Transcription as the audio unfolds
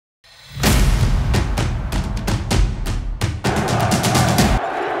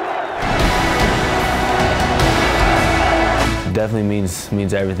definitely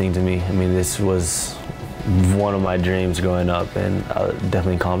means everything to me. I mean, this was one of my dreams growing up, and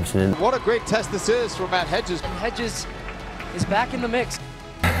definitely accomplished it. What a great test this is for Matt Hedges. And Hedges is back in the mix.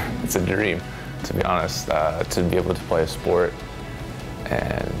 It's a dream, to be honest, to be able to play a sport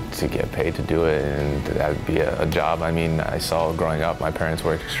and to get paid to do it, and that would be a job. I mean, I saw growing up, my parents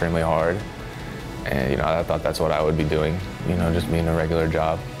worked extremely hard, and I thought that's what I would be doing, just being a regular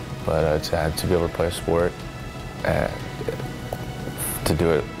job. But to be able to play a sport, to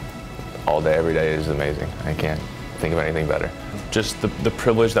do it all day, every day is amazing. I can't think of anything better. Just the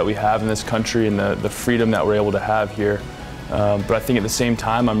privilege that we have in this country and the freedom that we're able to have here. But I think at the same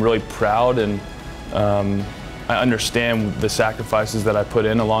time, I'm really proud, and I understand the sacrifices that I put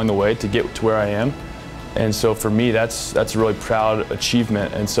in along the way to get to where I am. And so for me, that's a really proud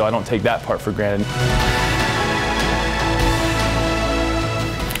achievement, and so I don't take that part for granted.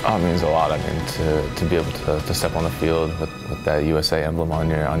 Oh, it means a lot. I mean, to be able to step on the field with that USA emblem on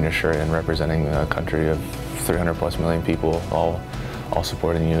your shirt and representing a country of 300+ million people all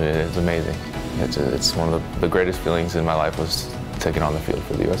supporting you, it's amazing. It's one of the greatest feelings in my life was taking on the field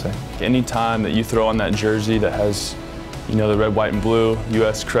for the USA. Any time that you throw on that jersey that has, the red, white, and blue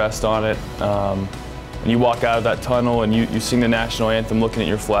U.S. crest on it, and you walk out of that tunnel and you sing the national anthem looking at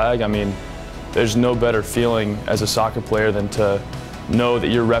your flag, I mean, there's no better feeling as a soccer player than to know that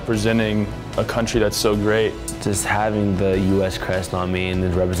you're representing a country that's so great. Just having the U.S. crest on me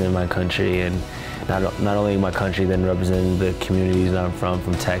and representing my country, and not only my country, then representing the communities that I'm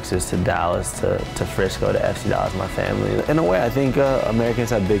from Texas to Dallas to Frisco to FCDallas, my family. In a way, I think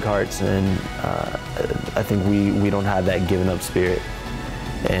Americans have big hearts, and I think we don't have that giving up spirit.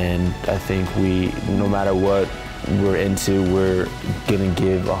 And I think no matter what we're into, we're gonna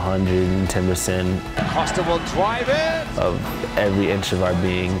give 110%. Costa will drive it Of every inch of our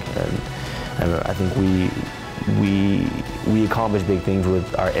being, and I think we accomplish big things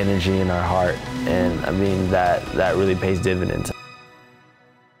with our energy and our heart, and I mean that really pays dividends.